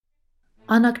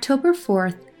On October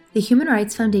 4th, the Human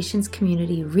Rights Foundation's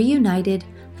community reunited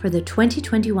for the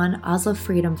 2021 Oslo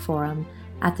Freedom Forum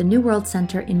at the New World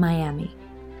Center in Miami.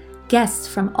 Guests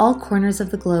from all corners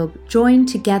of the globe joined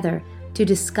together to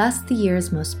discuss the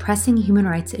year's most pressing human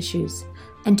rights issues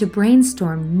and to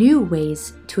brainstorm new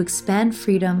ways to expand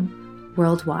freedom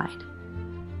worldwide.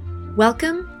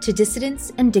 Welcome to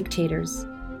Dissidents and Dictators,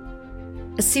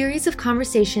 a series of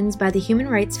conversations by the Human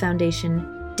Rights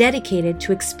Foundation dedicated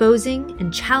to exposing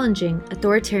and challenging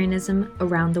authoritarianism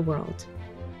around the world.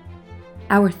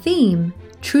 Our theme,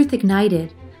 Truth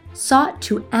Ignited, sought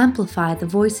to amplify the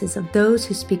voices of those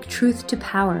who speak truth to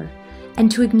power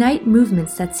and to ignite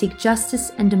movements that seek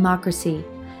justice and democracy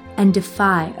and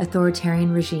defy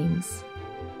authoritarian regimes.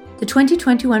 The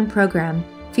 2021 program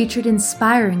featured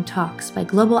inspiring talks by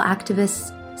global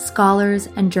activists, scholars,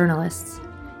 and journalists,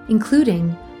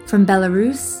 including from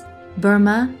Belarus,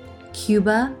 Burma,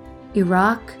 Cuba,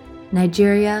 Iraq,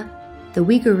 Nigeria, the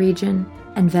Uyghur region,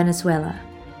 and Venezuela.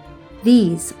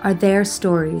 These are their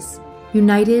stories,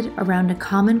 united around a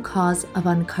common cause of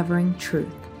uncovering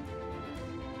truth.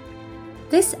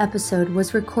 This episode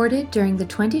was recorded during the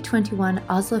 2021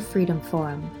 Oslo Freedom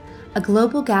Forum, a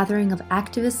global gathering of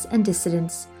activists and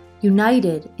dissidents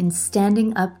united in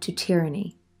standing up to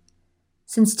tyranny.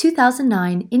 Since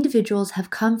 2009, individuals have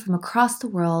come from across the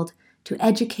world to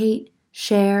educate,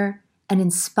 share, and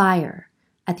inspire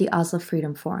at the Oslo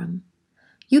Freedom Forum.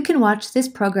 You can watch this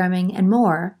programming and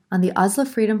more on the Oslo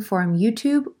Freedom Forum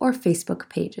YouTube or Facebook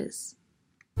pages.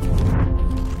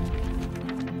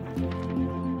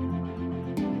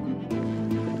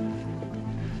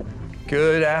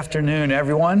 Good afternoon,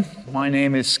 everyone. My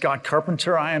name is Scott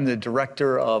Carpenter. I am the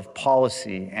Director of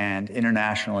Policy and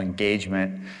International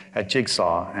Engagement at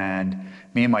Jigsaw, and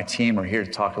me and my team are here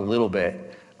to talk a little bit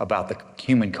about the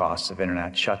human costs of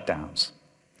internet shutdowns.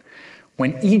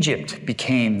 When Egypt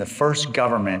became the first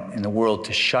government in the world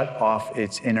to shut off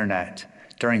its internet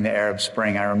during the Arab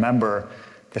Spring, I remember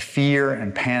the fear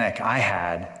and panic I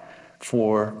had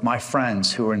for my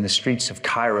friends who were in the streets of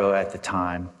Cairo at the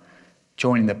time,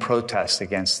 joining the protests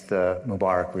against the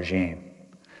Mubarak regime.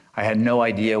 I had no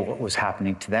idea what was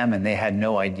happening to them, and they had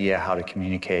no idea how to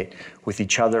communicate with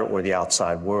each other or the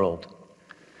outside world.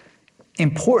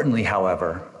 Importantly,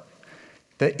 however,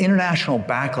 the international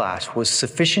backlash was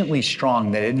sufficiently strong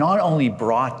that it not only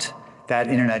brought that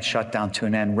internet shutdown to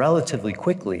an end relatively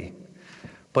quickly,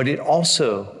 but it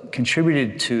also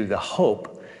contributed to the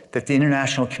hope that the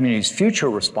international community's future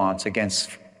response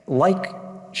against like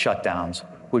shutdowns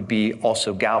would be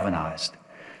also galvanized.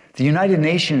 The United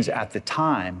Nations at the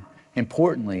time,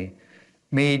 importantly,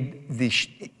 made the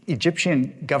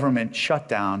Egyptian government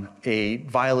shutdown a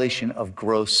violation of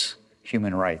gross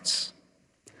human rights.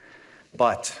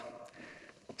 But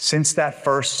since that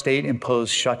first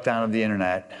state-imposed shutdown of the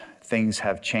internet, things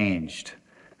have changed,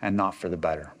 and not for the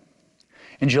better.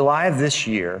 In July of this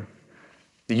year,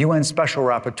 the UN Special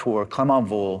Rapporteur, Clément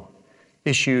Beaune,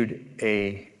 issued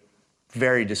a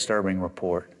very disturbing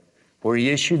report where he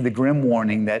issued the grim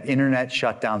warning that internet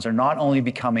shutdowns are not only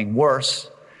becoming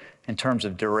worse in terms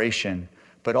of duration,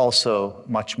 but also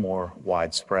much more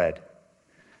widespread.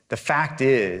 The fact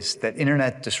is that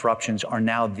internet disruptions are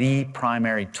now the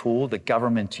primary tool that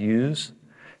governments use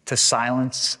to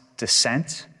silence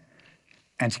dissent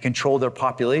and to control their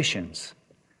populations,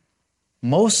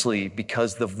 mostly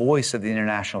because the voice of the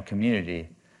international community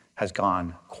has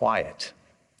gone quiet.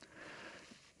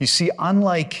 You see,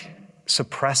 unlike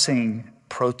suppressing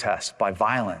protests by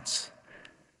violence,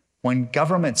 when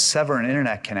governments sever an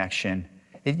internet connection,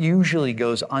 it usually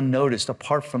goes unnoticed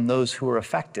apart from those who are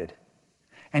affected.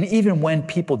 And even when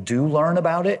people do learn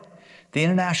about it, the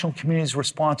international community's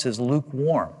response is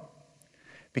lukewarm.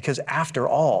 Because after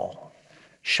all,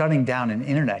 shutting down an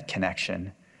internet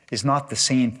connection is not the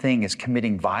same thing as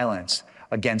committing violence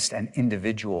against an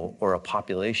individual or a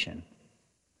population.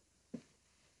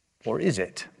 Or is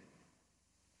it?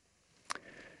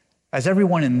 As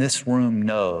everyone in this room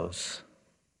knows,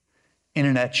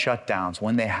 internet shutdowns,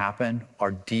 when they happen,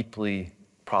 are deeply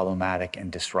problematic and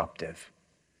disruptive.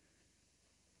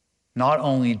 Not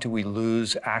only do we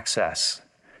lose access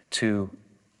to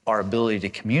our ability to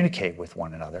communicate with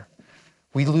one another,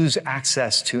 we lose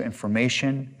access to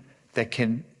information that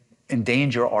can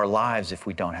endanger our lives if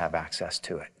we don't have access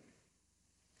to it.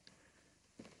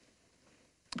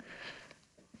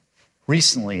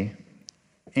 Recently,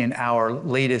 in our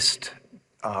latest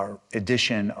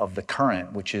edition of The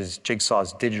Current, which is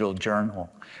Jigsaw's digital journal,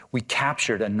 we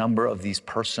captured a number of these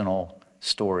personal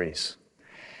stories.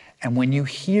 And when you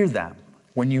hear them,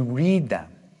 when you read them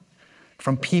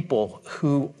from people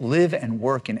who live and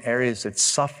work in areas that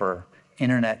suffer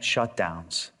internet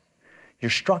shutdowns,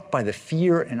 you're struck by the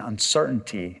fear and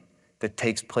uncertainty that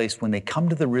takes place when they come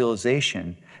to the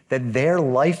realization that their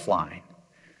lifeline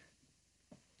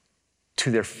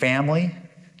to their family,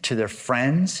 to their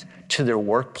friends, to their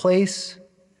workplace,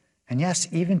 and yes,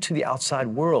 even to the outside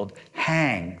world,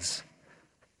 hangs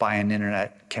by an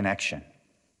internet connection.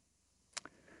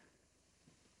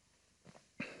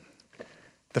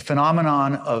 The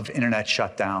phenomenon of internet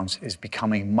shutdowns is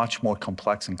becoming much more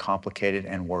complex and complicated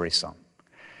and worrisome.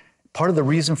 Part of the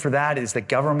reason for that is that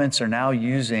governments are now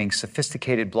using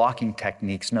sophisticated blocking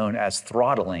techniques known as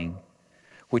throttling,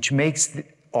 which makes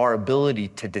our ability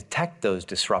to detect those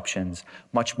disruptions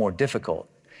much more difficult.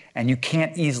 And you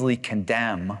can't easily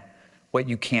condemn what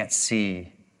you can't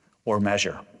see or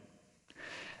measure.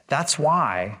 That's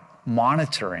why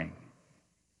monitoring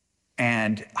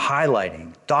and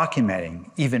highlighting, documenting,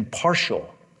 even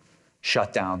partial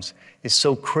shutdowns is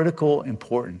so critical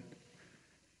important.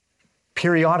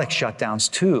 Periodic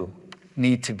shutdowns, too,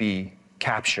 need to be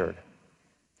captured.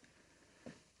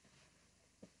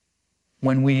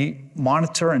 When we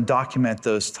monitor and document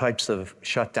those types of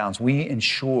shutdowns, we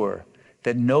ensure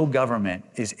that no government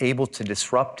is able to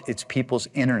disrupt its people's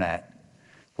internet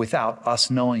without us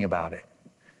knowing about it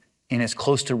in as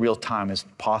close to real time as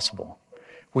possible,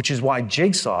 which is why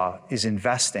Jigsaw is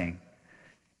investing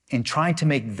in trying to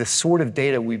make the sort of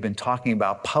data we've been talking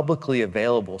about publicly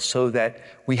available so that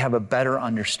we have a better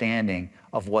understanding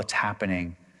of what's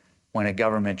happening when a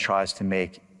government tries to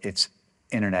make its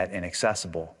internet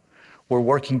inaccessible. We're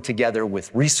working together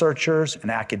with researchers and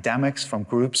academics from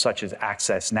groups such as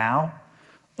Access Now,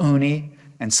 UNI,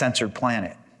 and Censored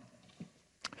Planet.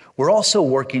 We're also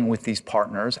working with these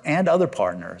partners and other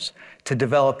partners to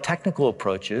develop technical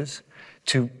approaches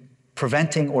to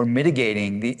preventing or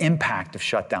mitigating the impact of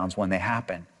shutdowns when they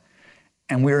happen.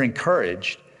 And we're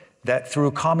encouraged that through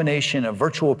a combination of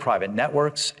virtual private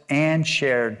networks and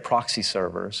shared proxy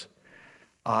servers,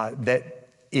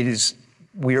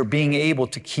 we are being able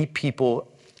to keep people's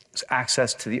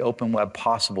access to the open web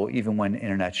possible even when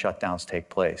internet shutdowns take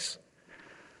place.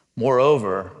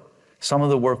 Moreover, some of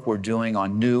the work we're doing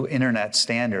on new internet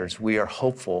standards, we are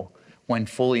hopeful, when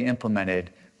fully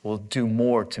implemented, will do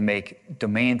more to make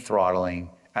domain throttling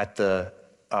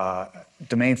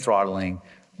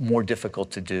more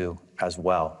difficult to do as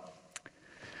well.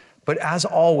 But as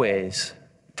always,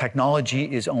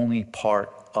 technology is only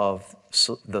part of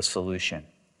the solution.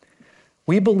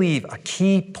 We believe a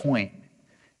key point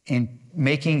in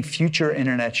making future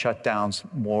internet shutdowns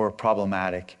more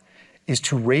problematic is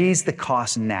to raise the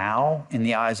cost now in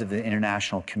the eyes of the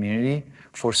international community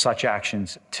for such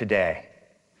actions today.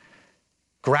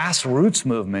 Grassroots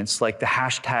movements like the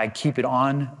hashtag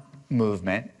 #KeepItOn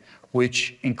movement,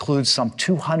 which includes some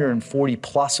 240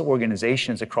 plus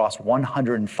organizations across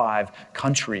 105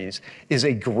 countries, is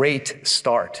a great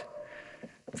start.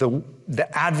 The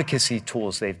advocacy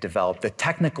tools they've developed, the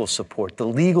technical support, the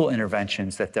legal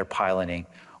interventions that they're piloting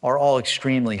are all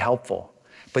extremely helpful,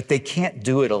 but they can't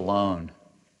do it alone.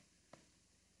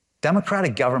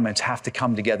 Democratic governments have to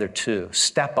come together too,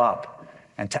 step up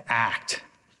and to act.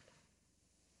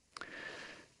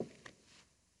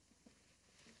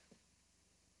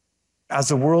 As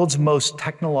the world's most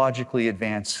technologically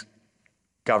advanced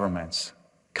governments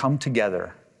come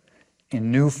together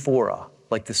in new fora,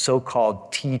 like the so-called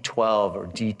T12 or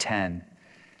D10,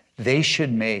 they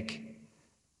should make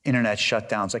internet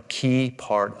shutdowns a key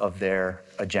part of their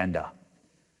agenda.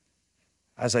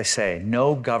 As I say,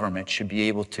 no government should be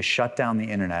able to shut down the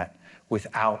internet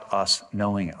without us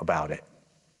knowing about it.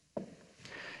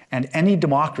 And any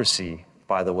democracy,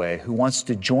 by the way, who wants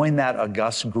to join that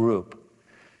august group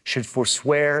should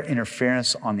forswear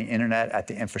interference on the internet at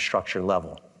the infrastructure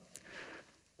level.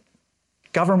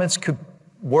 Governments could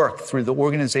work through the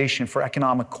Organization for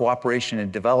Economic Cooperation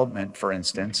and Development, for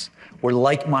instance, where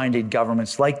like-minded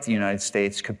governments like the United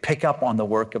States could pick up on the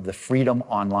work of the Freedom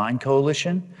Online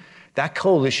Coalition. That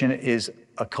coalition is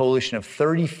a coalition of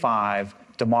 35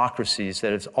 democracies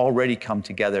that has already come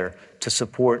together to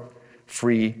support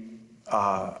free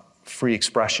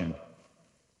expression.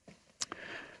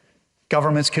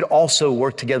 Governments could also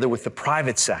work together with the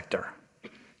private sector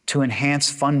to enhance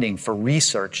funding for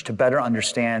research to better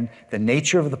understand the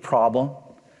nature of the problem,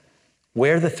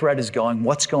 where the threat is going,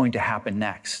 what's going to happen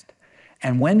next.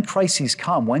 And when crises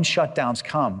come, when shutdowns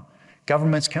come,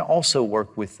 governments can also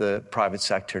work with the private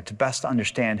sector to best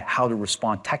understand how to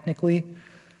respond technically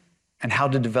and how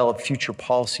to develop future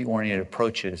policy-oriented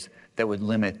approaches that would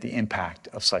limit the impact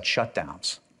of such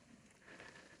shutdowns.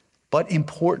 But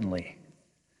importantly,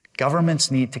 governments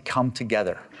need to come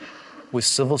together with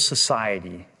civil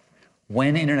society,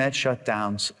 when internet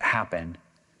shutdowns happen,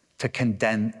 to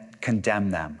condemn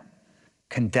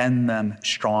them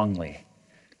strongly.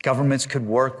 Governments could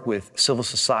work with civil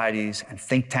societies and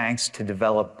think tanks to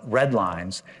develop red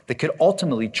lines that could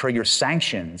ultimately trigger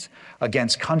sanctions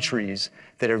against countries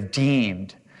that are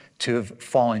deemed to have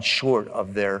fallen short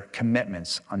of their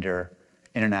commitments under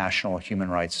international human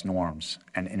rights norms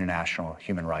and international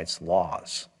human rights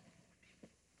laws.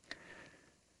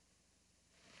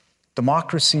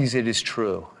 Democracies, it is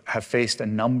true, have faced a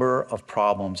number of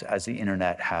problems as the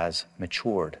internet has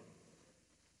matured.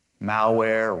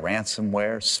 Malware,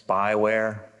 ransomware,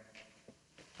 spyware,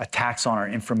 attacks on our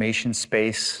information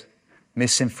space,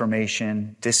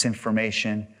 misinformation,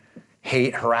 disinformation,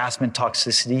 hate, harassment,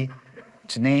 toxicity,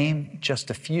 to name just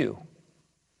a few.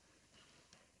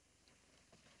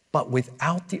 But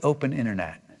without the open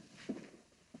internet,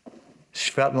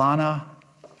 Svetlana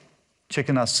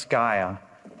Tikhanovskaya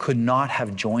could not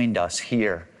have joined us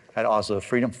here at Oslo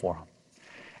Freedom Forum.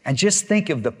 And just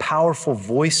think of the powerful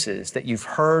voices that you've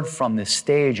heard from this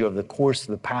stage over the course of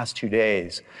the past 2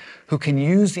 days, who can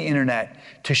use the internet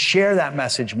to share that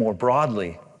message more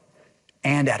broadly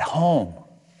and at home.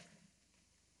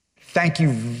 Thank you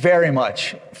very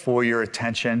much for your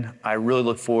attention. I really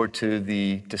look forward to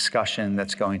the discussion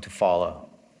that's going to follow.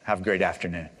 Have a great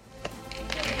afternoon.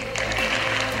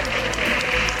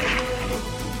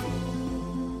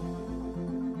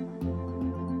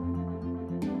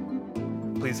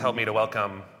 Please help me to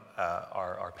welcome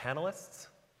our panelists.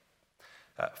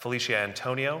 Felicia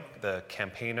Antonio, the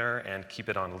campaigner and Keep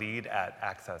It On lead at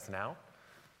Access Now.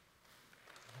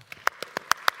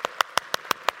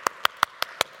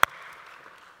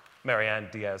 Marianne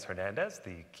Diaz-Hernandez,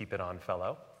 the Keep It On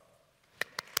fellow.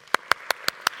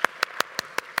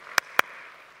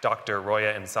 Dr.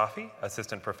 Roya Insafi,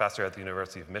 assistant professor at the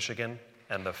University of Michigan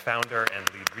and the founder and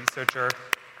lead researcher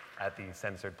at the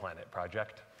Censored Planet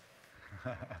Project.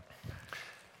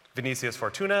 Vinicius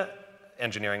Fortuna,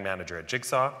 engineering manager at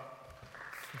Jigsaw.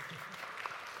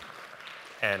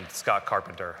 And Scott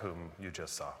Carpenter, whom you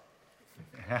just saw.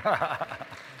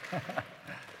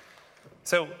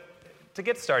 So, to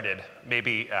get started,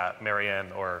 maybe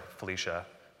Marianne or Felicia,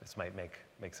 this might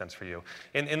make sense for you.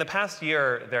 In the past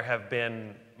year, there have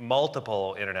been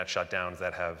multiple internet shutdowns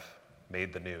that have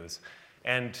made the news.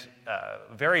 And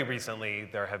very recently,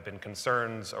 there have been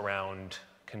concerns around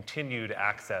continued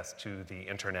access to the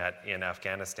internet in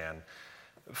Afghanistan.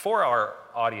 For our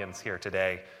audience here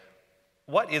today,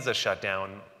 what is a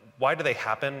shutdown? Why do they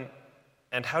happen?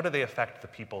 And how do they affect the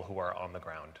people who are on the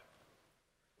ground?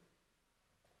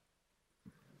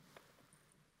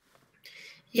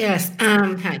 Yes,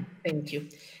 hi, thank you.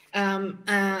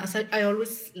 So I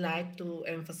always like to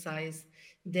emphasize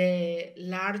the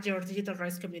larger digital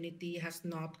rights community has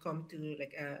not come to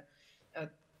like a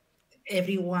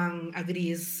everyone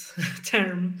agrees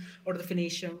term or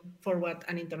definition for what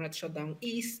an internet shutdown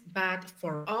is, but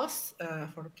for us,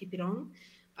 for Keep It On,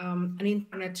 an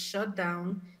internet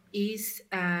shutdown is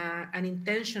an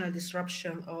intentional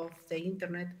disruption of the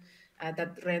internet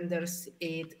that renders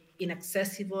it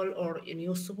inaccessible or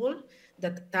unusable,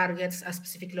 that targets a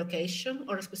specific location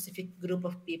or a specific group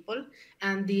of people.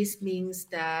 And this means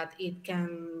that it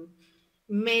can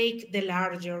make the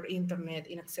larger internet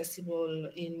inaccessible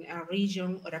in a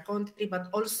region or a country, but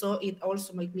also it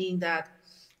also might mean that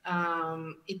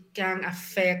it can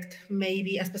affect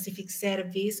maybe a specific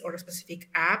service or a specific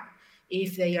app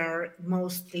if they are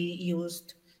mostly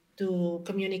used to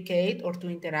communicate or to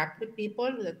interact with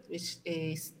people, which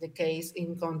is the case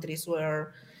in countries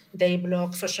where they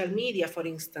block social media, for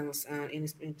instance, in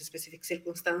specific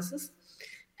circumstances.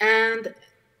 And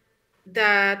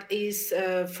that is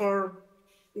for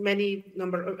any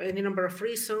number of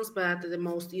reasons, but the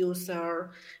most used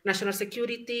are national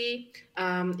security,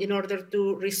 in order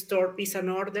to restore peace and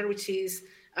order, which is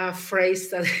a phrase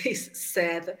that is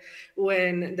said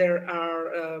when there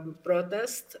are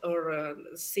protests or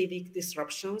civic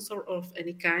disruptions or of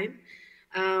any kind,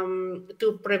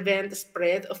 to prevent the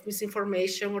spread of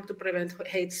misinformation or to prevent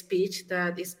hate speech.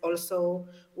 That is also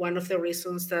one of the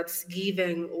reasons that's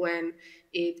given when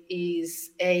it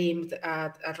is aimed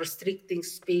at restricting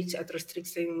speech, at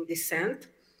restricting dissent.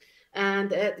 And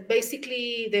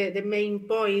basically, the main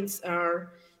points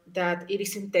are that it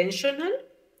is intentional.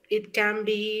 It can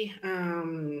be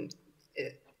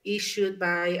issued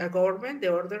by a government. The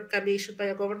order can be issued by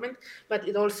a government, but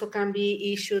it also can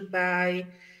be issued by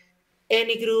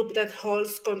any group that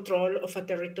holds control of a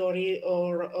territory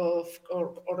or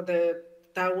the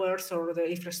towers or the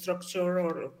infrastructure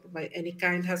or by any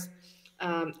kind has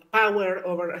power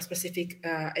over a specific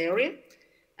area.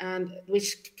 and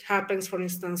which happens, for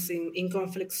instance, in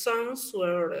conflict zones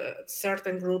where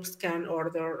certain groups can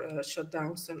order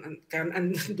shutdowns and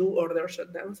can do order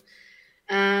shutdowns.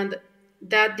 And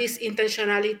that this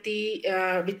intentionality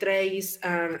betrays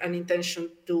an intention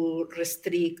to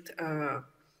restrict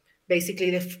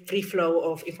basically the free flow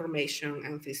of information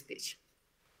and free speech.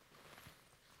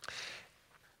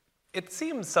 It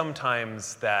seems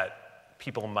sometimes that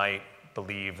people might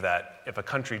believe that if a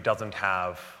country doesn't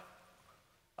have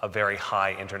a very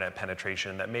high internet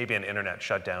penetration, that maybe an internet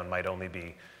shutdown might only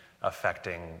be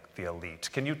affecting the elite.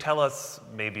 Can you tell us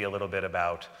maybe a little bit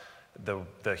about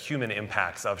the human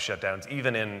impacts of shutdowns,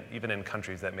 even in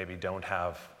countries that maybe don't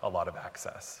have a lot of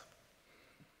access?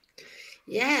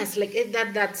 Yes, like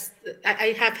that's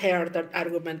I have heard that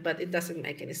argument, but it doesn't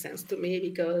make any sense to me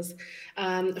because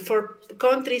for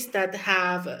countries that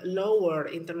have lower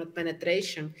internet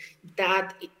penetration,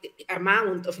 that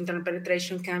amount of internet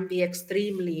penetration can be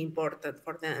extremely important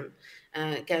for them.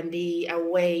 Can be a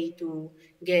way to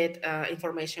get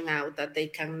information out that they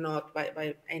cannot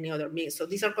by any other means. So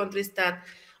these are countries that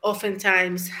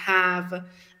oftentimes have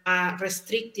a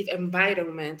restrictive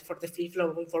environment for the free flow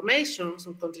of information.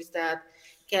 Some countries that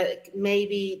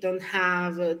maybe don't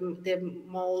have the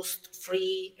most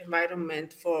free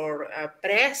environment for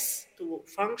press to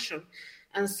function.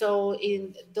 And so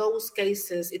in those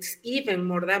cases, it's even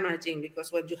more damaging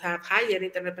because when you have higher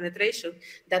internet penetration,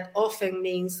 that often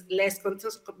means less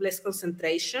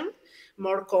concentration,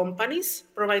 more companies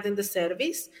providing the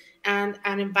service, and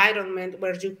an environment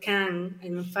where you can,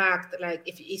 in fact, like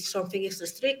if something is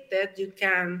restricted, you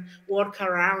can work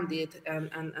around it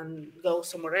and go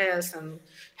somewhere else and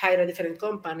hire a different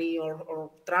company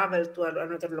or travel to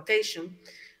another location.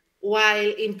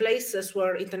 While in places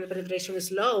where internet penetration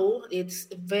is low, it's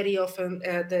very often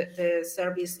the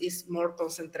service is more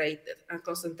concentrated, and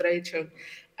concentration,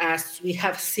 as we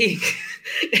have seen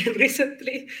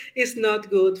recently, is not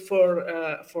good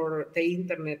for the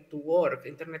internet to work.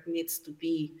 Internet needs to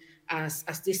be as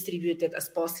distributed as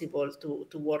possible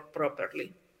to work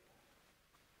properly.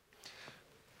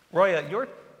 Roya, your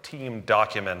team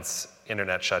documents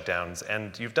internet shutdowns,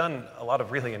 and you've done a lot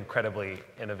of really incredibly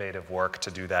innovative work to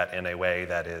do that in a way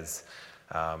that is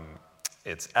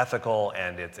it's ethical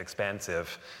and it's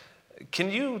expansive. Can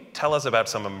you tell us about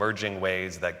some emerging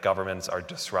ways that governments are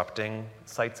disrupting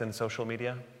sites and social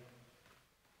media?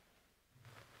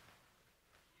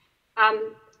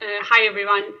 Hi,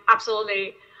 everyone.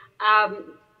 Absolutely.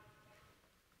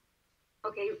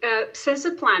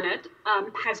 Sensor Planet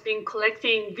has been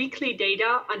collecting weekly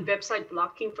data on website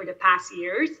blocking for the past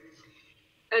years.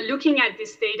 Looking at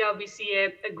this data, we see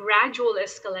a gradual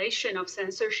escalation of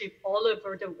censorship all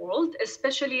over the world,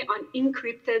 especially on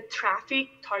encrypted traffic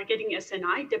targeting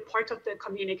SNI, the part of the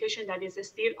communication that is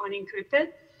still unencrypted.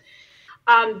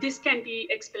 This can be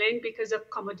explained because of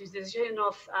commoditization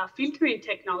of filtering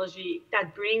technology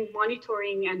that bring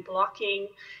monitoring and blocking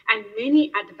and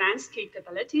many advanced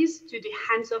capabilities to the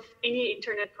hands of any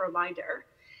internet provider.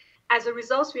 As a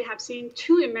result, we have seen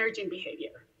two emerging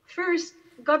behavior. First,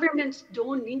 governments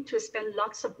don't need to spend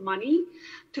lots of money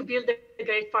to build the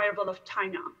Great Firewall of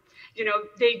China.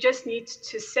 They just need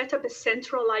to set up a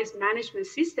centralized management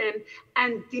system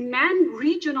and demand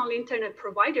regional internet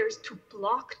providers to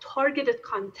block targeted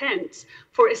content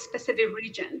for a specific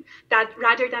region, that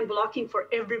rather than blocking for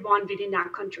everyone within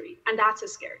that country. And that's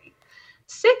scary.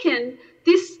 Second,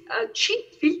 these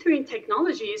cheap filtering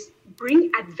technologies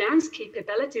bring advanced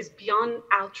capabilities beyond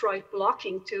outright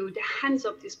blocking to the hands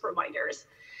of these providers.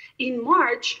 In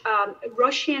March,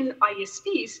 Russian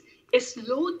ISPs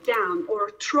slowed down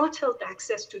or throttled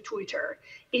access to Twitter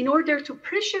in order to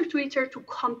pressure Twitter to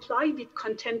comply with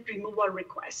content removal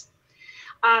requests.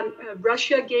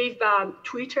 Russia gave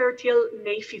Twitter till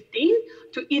May 15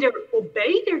 to either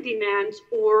obey their demands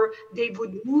or they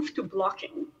would move to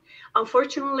blocking.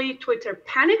 Unfortunately, Twitter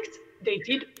panicked. They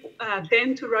did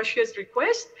bend to Russia's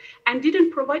request and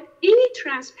didn't provide any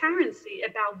transparency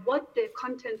about what the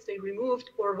contents they removed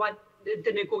or what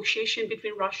the negotiation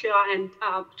between Russia and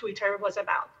Twitter was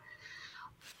about.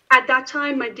 At that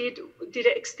time, I did an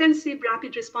extensive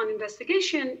rapid response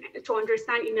investigation to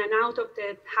understand in and out of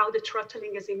how the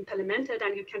throttling is implemented,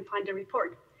 and you can find the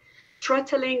report.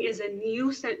 Throttling is a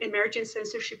new emerging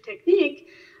censorship technique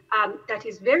that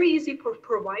is very easy for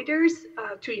providers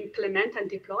to implement and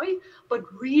deploy, but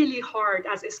really hard,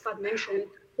 as Scott mentioned,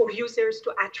 for users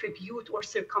to attribute or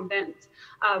circumvent.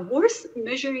 Worse,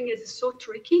 measuring is so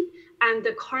tricky, and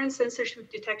the current censorship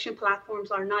detection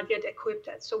platforms are not yet equipped.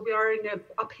 So we are in an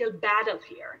uphill battle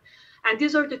here. And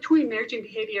these are the two emerging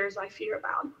behaviors I fear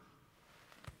about.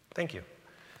 Thank you.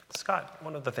 Scott,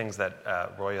 one of the things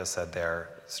that Roya said there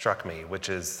struck me, which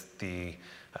is the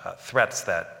threats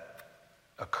that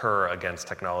occur against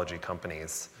technology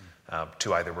companies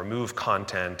to either remove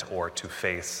content or to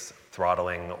face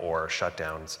throttling or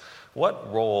shutdowns.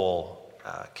 What role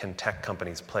can tech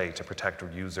companies play to protect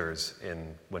users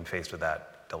when faced with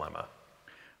that dilemma?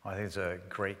 Well, I think it's a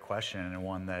great question, and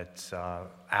one that's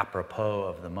apropos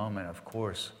of the moment, of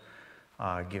course,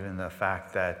 given the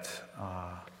fact that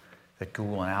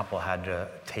Google and Apple had to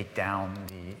take down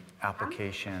the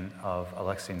application of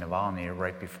Alexei Navalny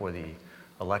right before the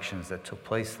elections that took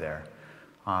place there.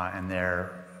 And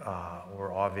there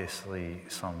were obviously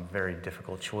some very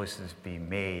difficult choices being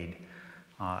made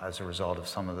as a result of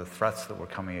some of the threats that were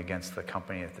coming against the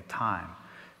company at the time.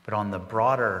 But on the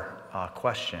broader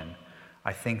question,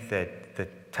 I think that the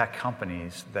tech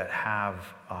companies that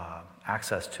have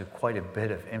access to quite a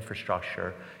bit of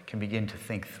infrastructure can begin to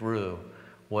think through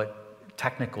what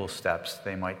technical steps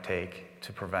they might take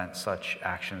to prevent such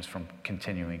actions from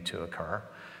continuing to occur.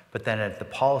 But then at the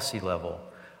policy level,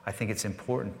 I think it's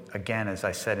important, again, as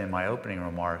I said in my opening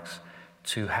remarks,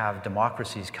 to have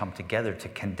democracies come together to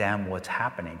condemn what's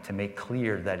happening, to make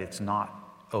clear that it's not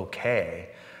okay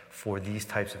for these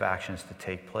types of actions to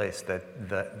take place,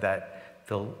 that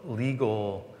the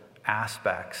legal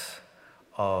aspects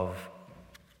of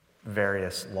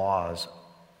various laws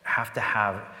have to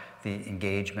have the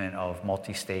engagement of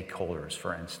multi-stakeholders,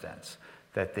 for instance,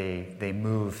 that they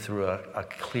move through a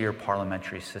clear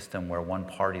parliamentary system where one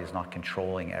party is not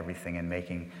controlling everything and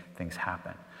making things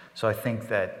happen. So I think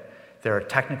that there are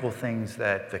technical things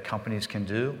that the companies can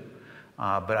do,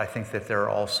 but I think that there are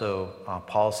also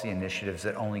policy initiatives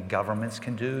that only governments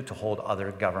can do to hold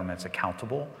other governments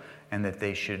accountable, and that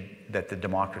the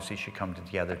democracy should come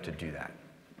together to do that.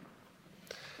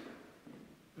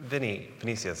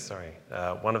 Vinicius,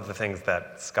 one of the things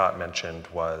that Scott mentioned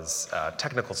was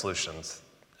technical solutions.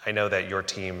 I know that your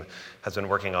team has been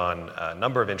working on a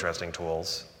number of interesting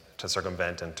tools to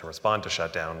circumvent and to respond to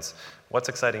shutdowns. What's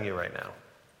exciting you right now?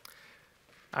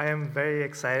 I am very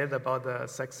excited about the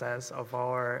success of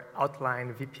our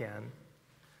Outline VPN.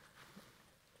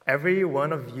 Every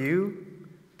one of you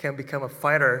can become a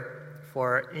fighter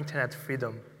for internet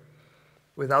freedom.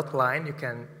 With Outline, you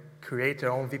can create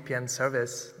your own VPN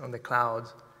service on the cloud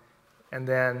and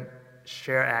then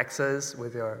share access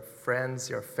with your friends,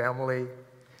 your family,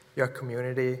 your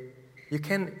community. You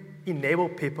can enable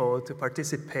people to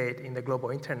participate in the global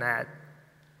internet.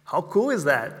 How cool is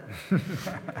that?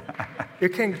 You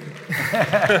can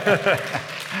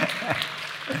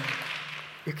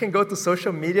go to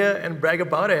social media and brag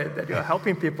about it, that you're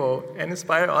helping people and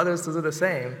inspire others to do the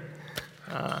same.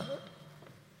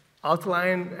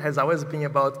 Outline has always been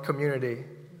about community.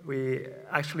 We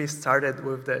actually started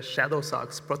with the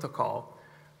ShadowSox protocol,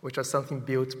 which was something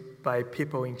built by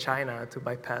people in China to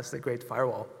bypass the Great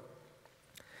Firewall.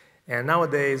 And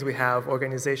nowadays, we have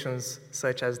organizations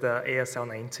such as the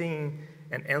ASL19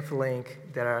 and Anthlink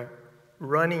that are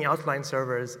running Outline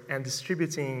servers and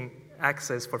distributing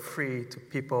access for free to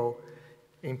people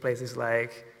in places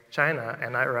like China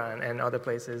and Iran and other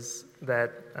places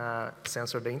that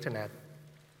censor the internet.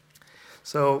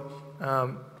 So,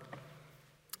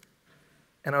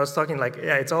 and I was talking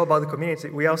it's all about the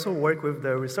community. We also work with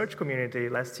the research community.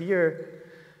 Last year,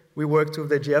 we worked with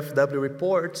the GFW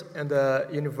report and the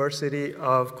University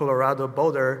of Colorado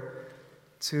Boulder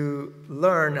to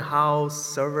learn how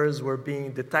servers were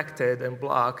being detected and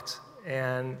blocked.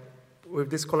 And with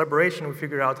this collaboration, we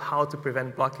figured out how to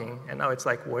prevent blocking. And now it's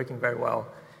working very well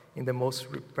in the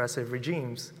most repressive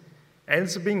regimes. And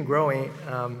it's been growing.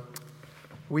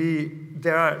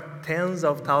 There are tens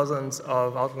of thousands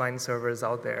of Outline servers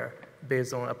out there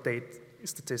based on update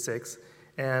statistics.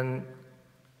 And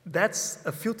that's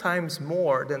a few times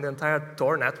more than the entire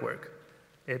Tor network.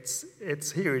 It's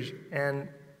huge. And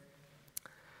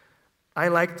I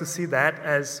like to see that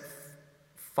as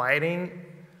fighting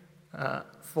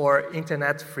for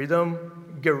internet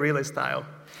freedom, guerrilla style.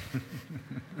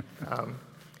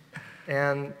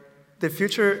 And the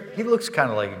future... He looks kind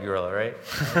of like a gorilla, right?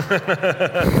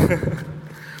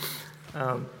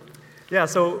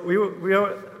 So we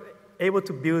are able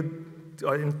to build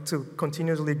to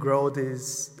continuously grow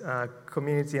this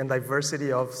community and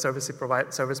diversity of service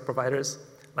providers.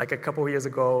 Like a couple of years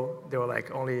ago, there were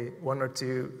only 1 or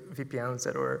 2 VPNs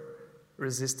that were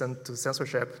resistant to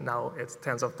censorship. Now it's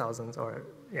tens of thousands,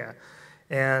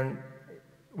 And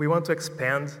we want to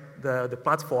expand the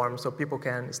platform so people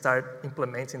can start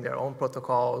implementing their own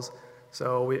protocols.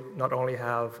 So we not only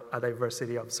have a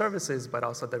diversity of services, but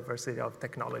also diversity of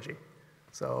technology.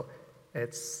 So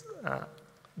it's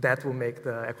that will make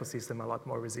the ecosystem a lot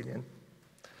more resilient.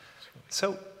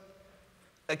 So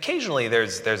occasionally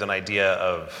there's an idea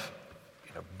of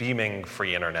beaming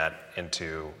free internet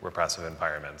into repressive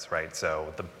environments, right?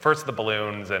 So first the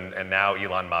balloons and now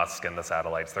Elon Musk and the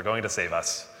satellites, they're going to save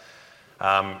us.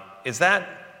 Is that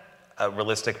a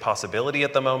realistic possibility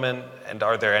at the moment? And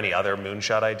are there any other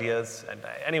moonshot ideas? And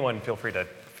anyone feel free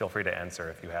to answer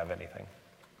if you have anything.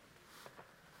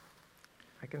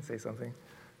 I can say something.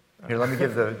 Here, let me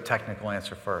give the technical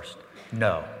answer first.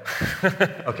 No.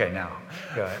 Okay, now,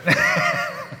 go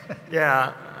ahead.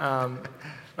 Yeah,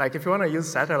 like if you want to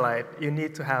use satellite, you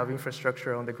need to have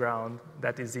infrastructure on the ground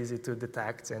that is easy to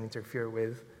detect and interfere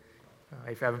with.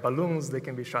 If you have balloons, they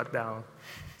can be shot down.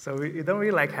 So you don't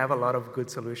really have a lot of good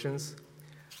solutions.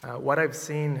 What I've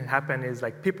seen happen is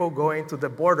people going to the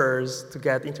borders to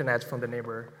get internet from the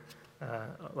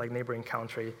neighboring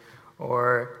country,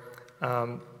 or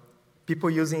people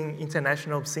using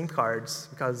international SIM cards,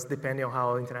 because depending on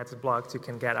how internet is blocked, you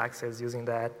can get access using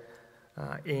that.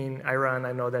 In Iran,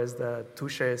 I know there's the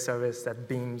Touche service that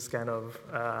beams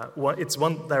it's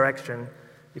one direction.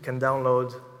 You can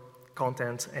download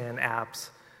content and apps,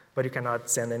 but you cannot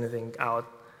send anything out.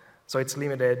 So it's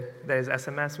limited. There's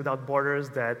SMS Without Borders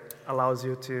that allows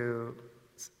you to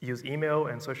use email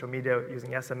and social media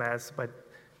using SMS, but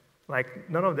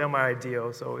none of them are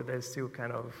ideal, so there's still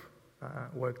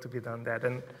work to be done there.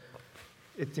 And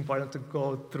it's important to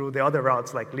go through the other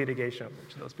routes like litigation,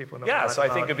 which those people know. Yeah, so I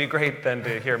think it'd be great then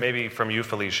to hear maybe from you,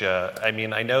 Felicia. I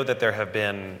mean, I know that there have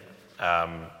been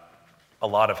a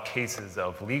lot of cases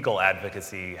of legal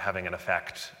advocacy having an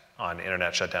effect on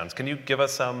internet shutdowns. Can you give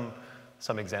us some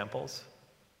examples?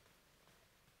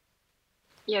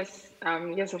 Yes,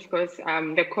 yes, of course.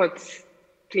 The courts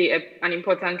play an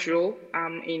important role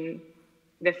in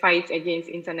the fight against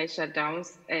internet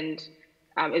shutdowns, and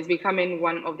it's becoming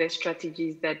one of the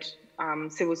strategies that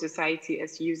civil society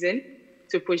is using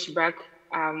to push back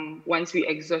once we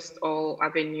exhaust all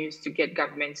avenues to get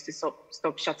governments to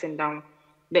stop shutting down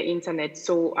the internet.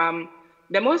 So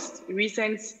the most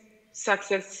recent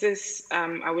successes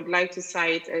I would like to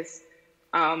cite is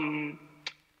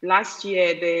last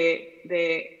year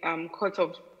the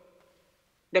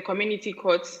Community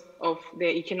Court of the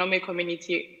Economic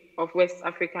Community of West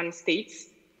African States,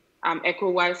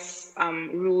 ECOWAS,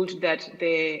 ruled that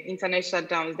the internet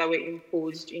shutdowns that were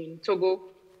imposed in Togo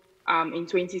in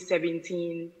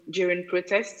 2017 during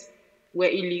protests were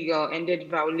illegal and did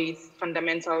violate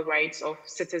fundamental rights of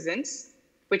citizens,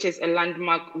 which is a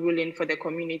landmark ruling for the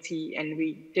community, and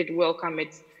we did welcome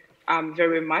it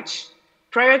very much.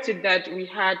 Prior to that, we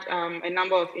had a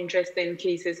number of interesting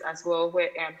cases as well, where,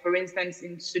 for instance,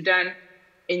 in Sudan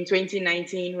in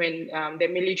 2019, when the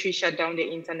military shut down the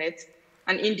internet,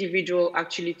 an individual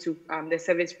actually took the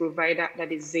service provider,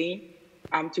 that is Zain,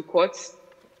 to court,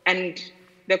 and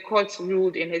the court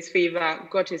ruled in his favor,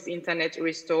 got his internet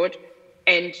restored,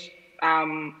 and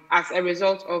as a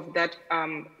result of that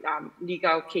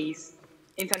legal case,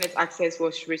 internet access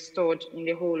was restored in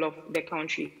the whole of the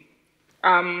country.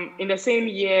 In the same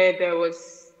year, there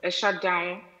was a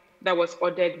shutdown that was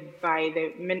ordered by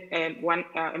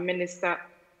a minister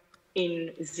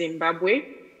in Zimbabwe,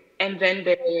 and then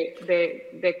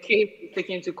the case was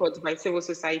taken to court by civil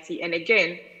society. And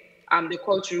again, the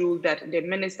court ruled that the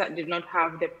minister did not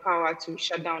have the power to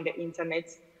shut down the internet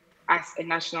as a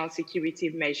national security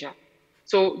measure.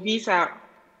 So these are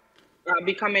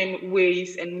becoming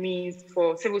ways and means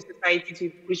for civil society to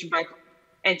push back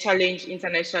and challenge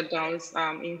internet shutdowns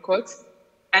in courts.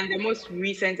 And the most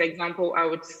recent example I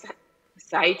would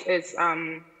cite is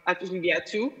actually there are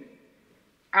two.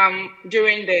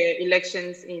 During the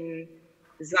elections in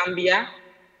Zambia,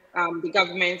 the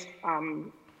government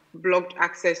blocked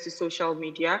access to social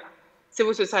media.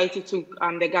 Civil society took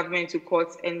the government to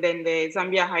court, and then the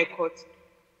Zambia High Court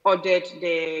ordered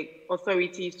the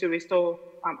authorities to restore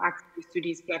access to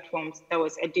these platforms. That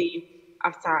was a day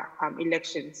after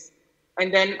elections.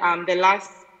 And then the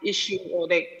last issue or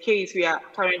the case we are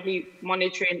currently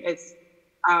monitoring is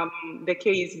the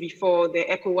case before the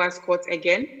ECOWAS court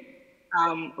again,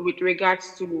 with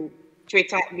regards to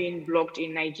Twitter being blocked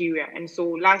in Nigeria. And so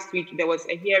last week there was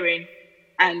a hearing,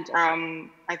 and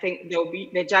I think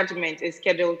the judgment is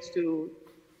scheduled to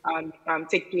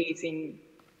take place in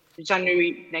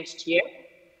January next year,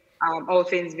 all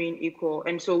things being equal.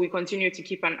 And so we continue to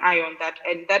keep an eye on that.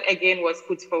 And that again was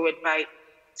put forward by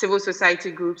civil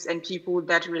society groups and people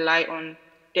that rely on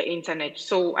the internet.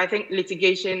 So I think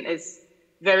litigation is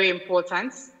very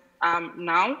important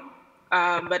now.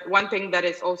 But one thing that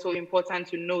is also important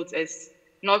to note is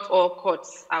not all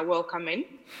courts are welcoming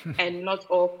and not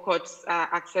all courts are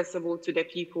accessible to the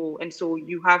people. And so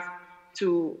you have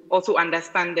to also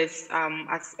understand this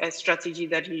as a strategy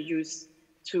that you use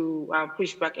to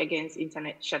push back against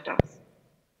internet shutdowns.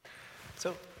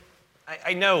 So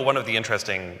I know one of the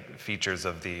interesting features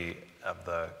of the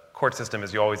court system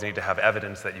is you always need to have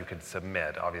evidence that you can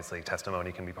submit. Obviously,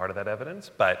 testimony can be part of that evidence,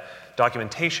 but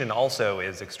documentation also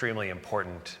is extremely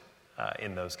important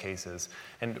in those cases.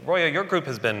 And Roya, your group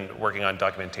has been working on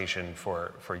documentation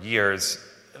for years.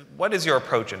 What is your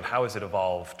approach and how has it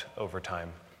evolved over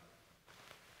time?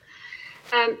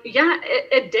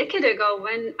 A decade ago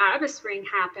when Arab Spring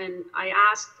happened, I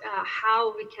asked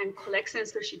how we can collect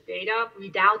censorship data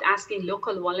without asking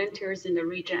local volunteers in the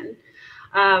region.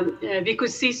 We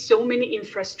could see so many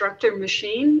infrastructure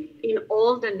machines in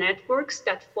all the networks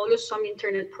that follow some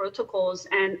internet protocols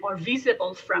and are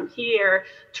visible from here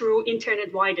through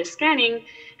internet-wide scanning.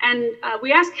 And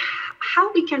we asked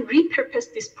how we can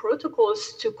repurpose these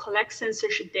protocols to collect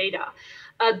censorship data.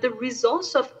 The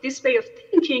results of this way of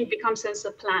thinking become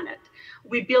SensorPlanet.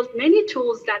 We built many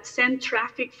tools that send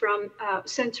traffic from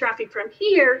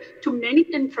here to many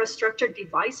infrastructure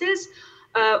devices,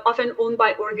 often owned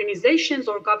by organizations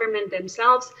or government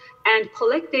themselves, and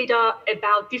collect data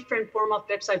about different forms of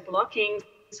website blocking,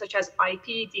 such as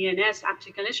IP, DNS,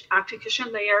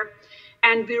 application layer.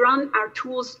 And we run our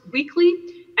tools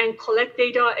weekly and collect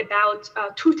data about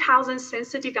 2,000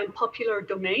 sensitive and popular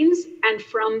domains and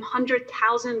from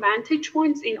 100,000 vantage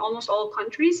points in almost all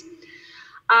countries.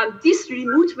 This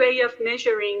remote way of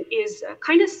measuring is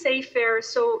kind of safer,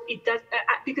 so it does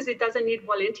because it doesn't need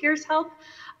volunteers' help.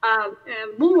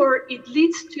 More, it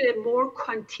leads to a more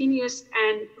continuous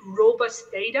and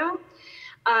robust data.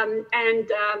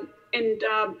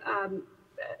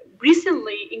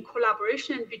 Recently, in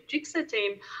collaboration with Jigsaw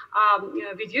team,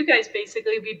 with you guys,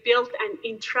 basically, we built an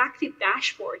interactive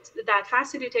dashboard that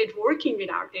facilitate working with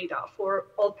our data for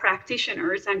all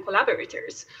practitioners and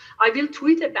collaborators. I will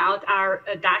tweet about our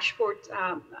dashboard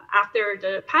after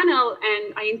the panel,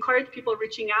 and I encourage people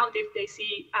reaching out if they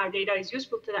see our data is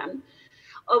useful to them.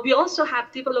 We also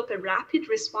have developed a rapid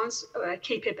response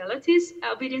capabilities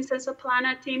within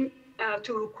SensorPlanet team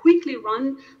to quickly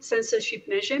run censorship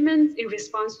measurements in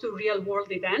response to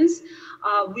real-world events.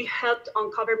 We helped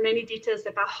uncover many details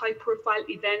about high-profile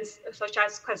events, such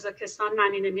as Kazakhstan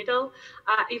Man in the Middle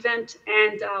event,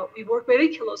 and we work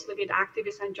very closely with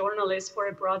activists and journalists for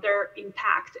a broader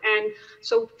impact. And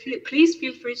so please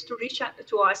feel free to reach out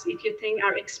to us if you think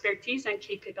our expertise and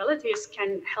capabilities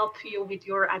can help you with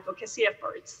your advocacy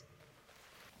efforts.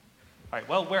 All right,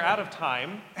 well, we're out of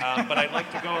time, but I'd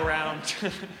like to go around.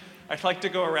 I'd like to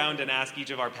go around and ask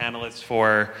each of our panelists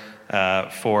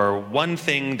for one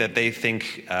thing that they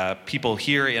think people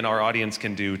here in our audience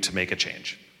can do to make a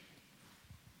change.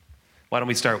 Why don't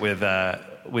we start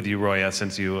with you, Roya,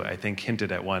 since you, I think,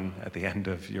 hinted at one at the end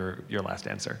of your last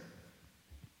answer.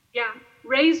 Yeah,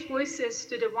 raise voices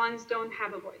to the ones who don't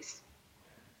have a voice.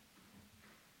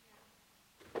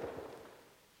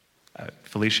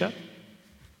 Felicia?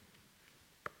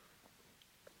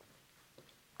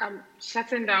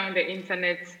 Shutting down the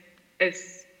internet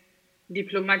is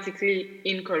diplomatically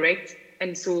incorrect,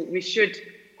 and so we should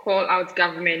call out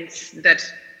governments that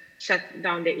shut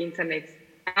down the internet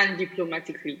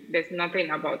undiplomatically. There's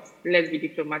nothing about let's be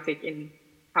diplomatic in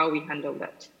how we handle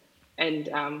that. And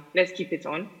let's keep it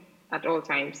on at all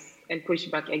times and push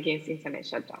back against internet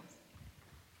shutdowns.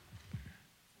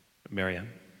 Marianne?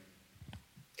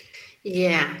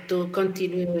 Yeah, to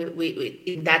continue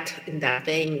in that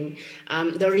vein,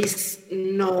 there is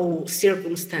no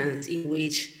circumstance in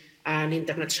which an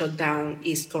internet shutdown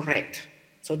is correct.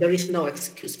 So there is no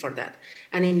excuse for that.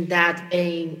 And in that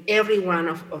vein, every one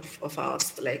of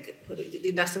us, like,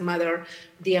 it doesn't matter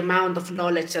the amount of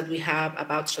knowledge that we have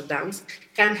about shutdowns,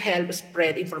 can help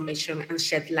spread information and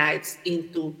shed lights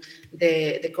into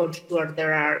the country where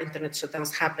there are internet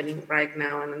shutdowns happening right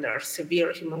now and there are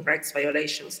severe human rights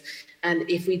violations. And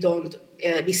if we don't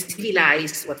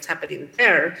civilize what's happening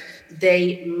there,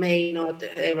 they may not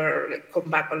ever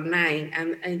come back online.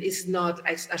 And it's not,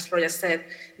 as Roya said,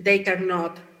 they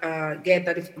cannot get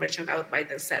that information out by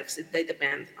themselves. They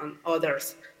depend on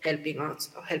others helping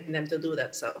them to do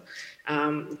that. So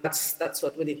that's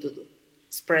what we need to do,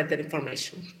 spread that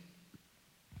information.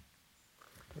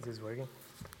 Is this working?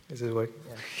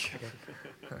 Yeah.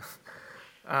 Okay.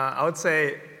 I would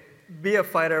say be a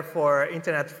fighter for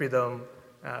internet freedom,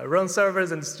 run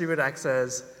servers and distribute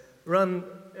access, run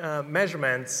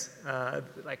measurements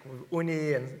like with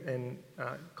UNI and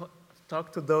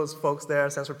talk to those folks there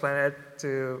at SensorPlanet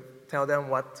to tell them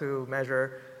what to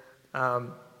measure,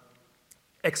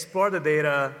 explore the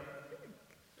data,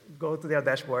 go to their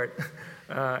dashboard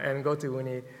and go to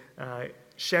UNI,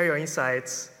 share your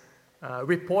insights,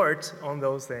 report on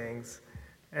those things.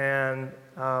 And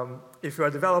if you're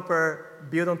a developer,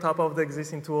 build on top of the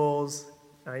existing tools,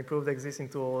 improve the existing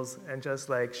tools, and just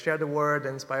like share the word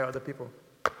and inspire other people.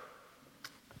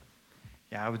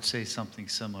 Yeah, I would say something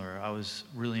similar. I was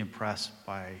really impressed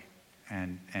by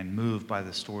and moved by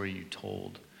the story you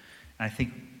told. And I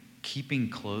think keeping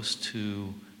close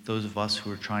to those of us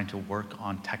who are trying to work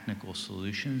on technical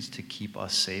solutions to keep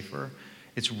us safer,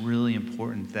 it's really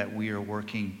important that we are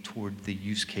working toward the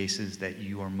use cases that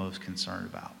you are most concerned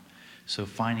about. So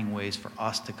finding ways for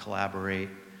us to collaborate,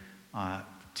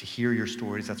 to hear your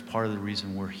stories. That's part of the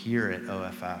reason we're here at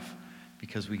OFF,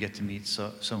 because we get to meet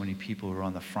so many people who are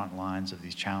on the front lines of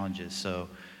these challenges. So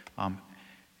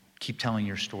keep telling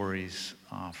your stories,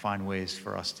 find ways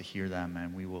for us to hear them,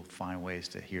 and we will find ways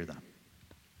to hear them.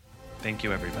 Thank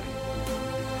you, everybody.